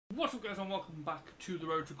What's up guys and welcome back to the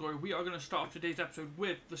Road to Glory. We are going to start off today's episode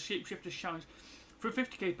with the Shapeshifters Challenge for a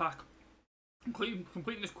 50k pack. I'm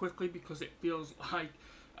completing this quickly because it feels like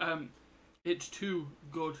it's too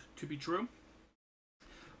good to be true.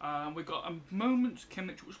 We've got a Moment's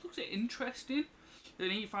Kimmich, which looks interesting.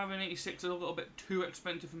 An 85 and 86 is a little bit too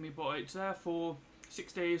expensive for me, but it's there for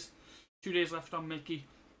 6 days, 2 days left on Mickey.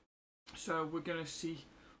 So we're going to see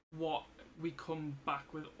what we come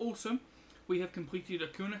back with. Also, we have completed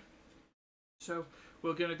Acuna, so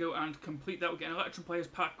we're going to go and complete that. We're getting Electrum Players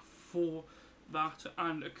pack for that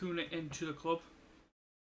and Acuna into the club,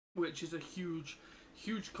 which is a huge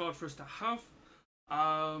card for us to have.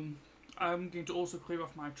 I'm going to also clear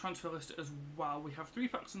off my transfer list as well. We have 3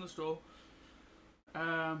 packs in the store.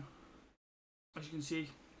 As you can see,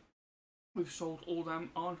 we've sold all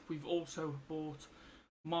them on. We've also bought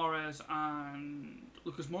Mahrez and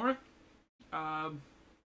Lucas Moura.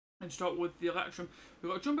 And start with the Electrum.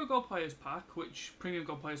 We've got a Jumbo Gold Players pack, Premium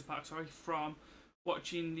Gold Players pack, sorry, from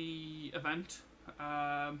watching the event,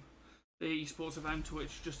 the esports event,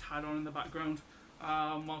 which just had on in the background,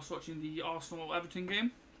 whilst watching the Arsenal-Everton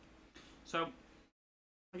game. So,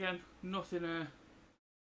 again, nothing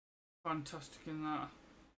fantastic in that.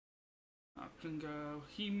 That can go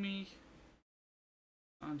Hemi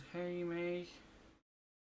and Hemi.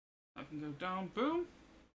 That can go down, boom.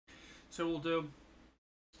 So we'll do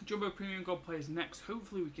Jumbo Premium Gold Players next.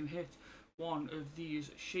 Hopefully we can hit one of these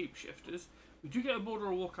Shapeshifters. We do get a board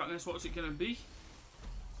or a walkout in this. What's it going to be?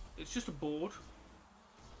 It's just a board.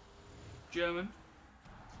 German.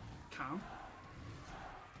 Cam.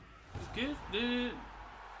 It's good. The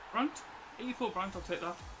Brandt. 84 Brandt, I'll take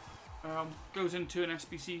that. Goes into an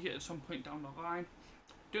SBC at some point down the line.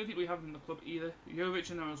 Don't think we have him in the club either. Jovic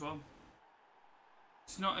in there as well.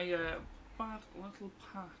 It's not a bad little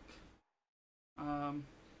pack.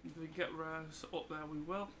 If we get rares up there, we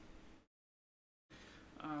will.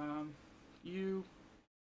 You.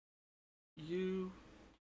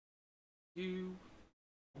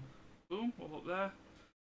 Boom, all up there.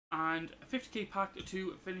 And a 50k pack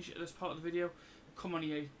to finish this part of the video. Come on,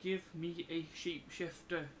 EA, give me a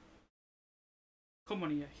Shapeshifter. Come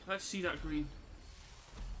on, EA, let's see that green.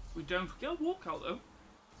 We don't get a walkout though.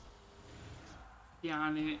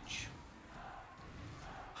 Pjanic.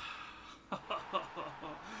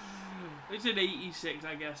 It's an 86,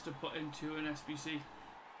 I guess, to put into an SBC.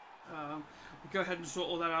 We'll go ahead and sort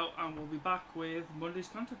all that out and we'll be back with Monday's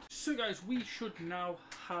content. So guys, we should now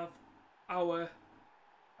have our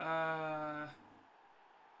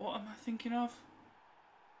what am I thinking of?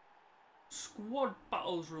 Squad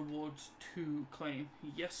Battles rewards to claim.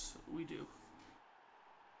 Yes, we do.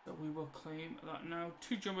 So we will claim that now.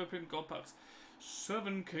 2 Jumbo Premium Gold Packs,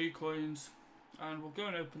 7k coins, and we'll go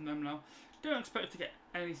and open them now. Don't expect to get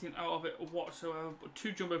anything out of it whatsoever, but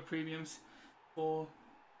 2 Jumbo Premiums for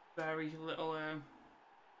very little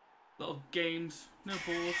games. No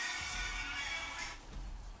balls.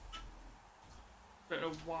 Don't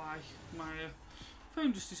know why my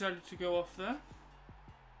phone just decided to go off there,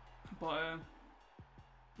 but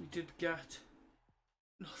we did get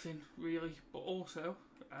nothing really. But also,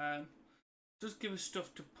 does give us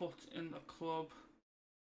stuff to put in the club.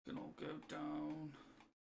 Can all go down.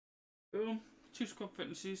 Boom. 2 squad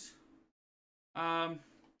fitnesses. And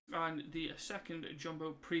the second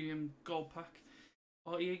Jumbo Premium Gold Pack.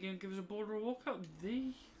 Are EA going to give us a border or walkout?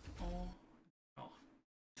 They are not.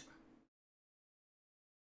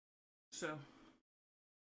 So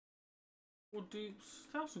we'll do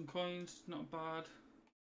 1,000 coins, not bad.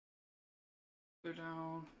 Go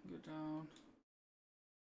down, go down.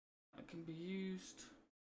 That can be used.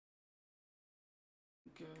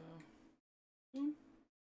 Go. Boom.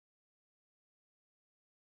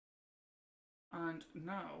 And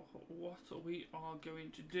now what we are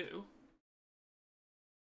going to do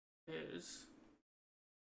is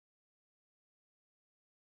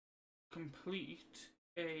complete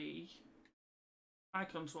a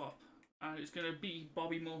icon swap, and it's going to be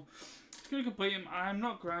Bobby Moore. It's going to complete him. I'm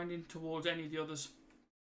not grinding towards any of the others,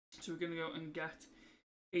 so we're going to go and get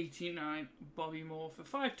 89 Bobby Moore for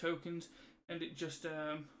 5 tokens, and it's just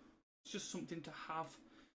something to have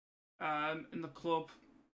in the club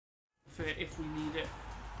for if we need it.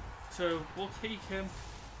 So we'll take him.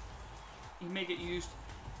 He may get used,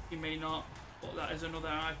 he may not, but that is another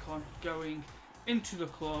icon going into the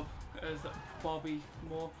club as Bobby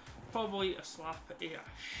Moore. Probably a slap, a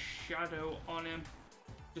shadow on him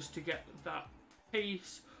just to get that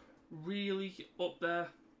pace really up there.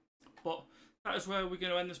 But that is where we're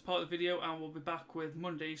going to end this part of the video, and we'll be back with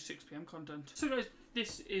Monday's 6 PM content. So guys,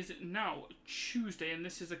 this is now Tuesday, and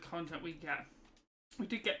this is the content we get. We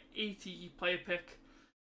did get 80 player pick,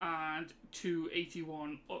 and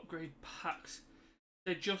 281 upgrade packs.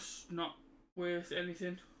 They're just not worth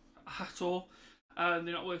anything at all. They're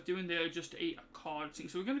not worth doing. They're just a card thing.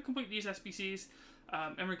 So we're going to complete these SBCs.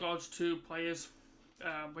 In regards to players,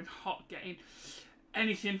 we're not getting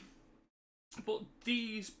anything. But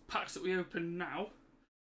these packs that we open now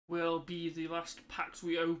will be the last packs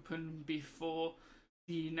we open before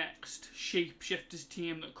the next Shapeshifters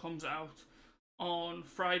team that comes out on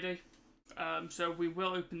Friday. So we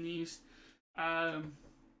will open these to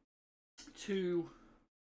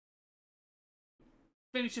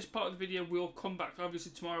finish this part of the video. We'll come back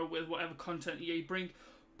obviously tomorrow with whatever content EA bring.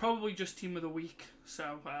 Probably just Team of the Week,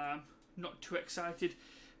 so not too excited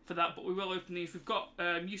for that, but we will open these. We've got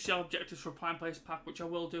UCL objectives for a Prime Players pack, which I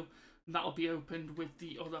will do, and that'll be opened with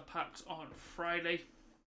the other packs on Friday.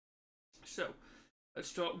 So let's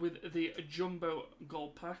start with the Jumbo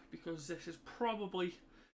Gold pack, because this is probably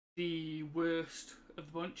the worst of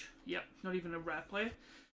the bunch. Yep, not even a rare player,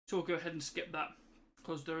 so we'll go ahead and skip that,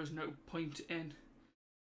 because there is no point in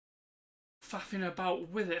faffing about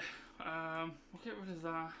with it. We'll get rid of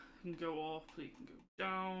that. You can go up, you can go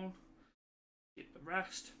down. Keep the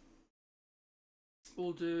rest.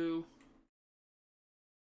 We'll do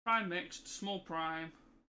Prime Mixed, Small Prime,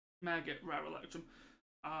 Mega, Rare Electrum.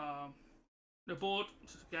 The board,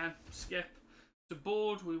 so again, skip. The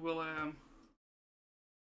board, we will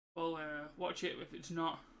we'll watch it if it's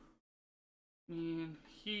not. I mean,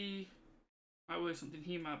 he might be worth something,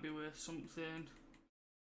 he might be worth something.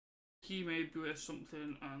 He may be worth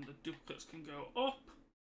something, and the duplicates can go up.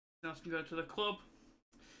 Now can go to the club.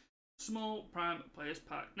 Small Prime Players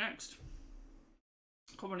pack next.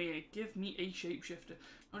 Come on here, give me a Shapeshifter.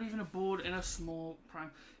 Not even a board in a Small Prime.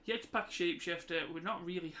 Yet to pack Shapeshifter, we're not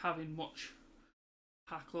really having much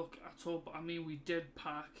pack luck at all, but I mean we did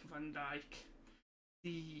pack Van Dijk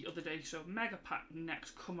the other day, so Mega pack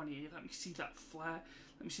next. Come on here, let me see that flare.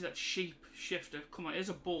 Let me see that Shapeshifter. Come on, here's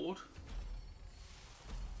a board.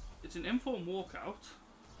 It's an inform walkout.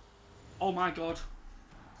 Oh my god.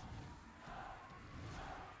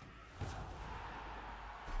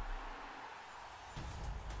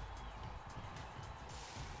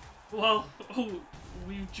 Well, oh,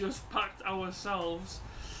 we've just packed ourselves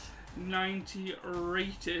 90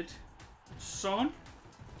 rated Son.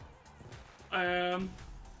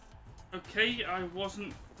 Okay, I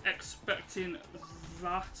wasn't expecting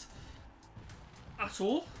that at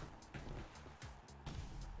all.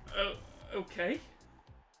 Okay.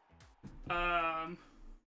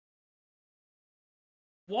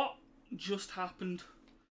 What just happened?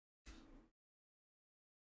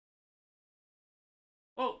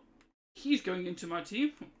 Well, he's going into my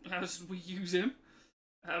team as we use him.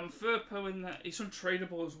 Furpo in there, he's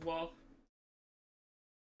untradeable as well.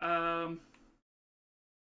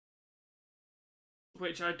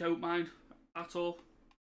 Which I don't mind at all.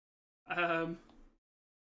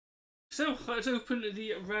 So let's open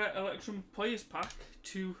the Rare Electrum Players pack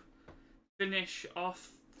to finish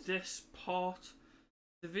off this part of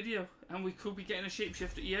the video, and we could be getting a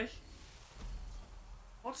Shapeshifter EA.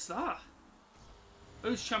 What's that?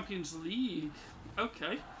 Oh, it's Champions League.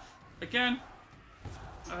 Okay. Again,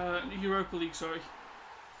 Europa League, sorry.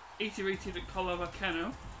 80 rated at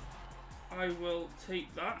Colavaceno. I will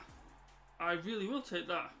take that. I really will take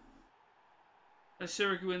that. There's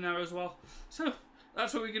Sirigu in there as well. So,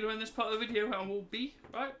 that's what we're going to end this part of the video, and we'll be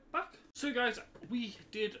right back. So guys, we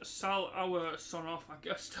did sell our Son off.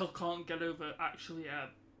 I still can't get over actually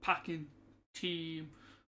packing team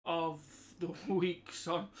of the week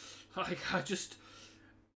Son. Like,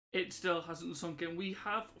 it still hasn't sunk in. We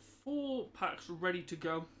have 4 packs ready to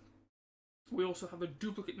go. We also have a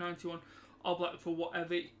duplicate 91 All Black for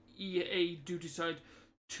whatever EA do decide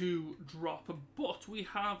to drop. But we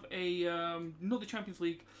have another Champions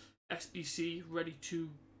League SBC ready to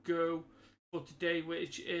go for today,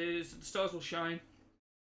 which is The Stars Will Shine.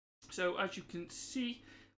 So as you can see,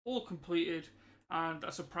 all completed, and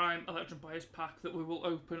that's a Prime Electrum Players pack that we will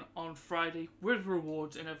open on Friday with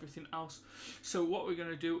rewards and everything else. So what we're going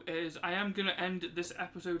to do is, I am going to end this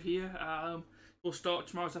episode here. We'll start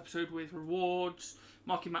tomorrow's episode with rewards,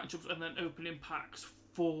 marking matchups, and then opening packs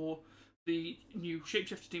for the new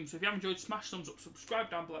Shapeshifter team. So if you have enjoyed, smash thumbs up, subscribe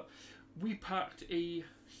down below. We packed a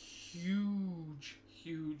huge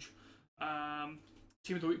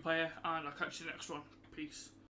Team of the Week player, and I'll catch you in the next one. Peace.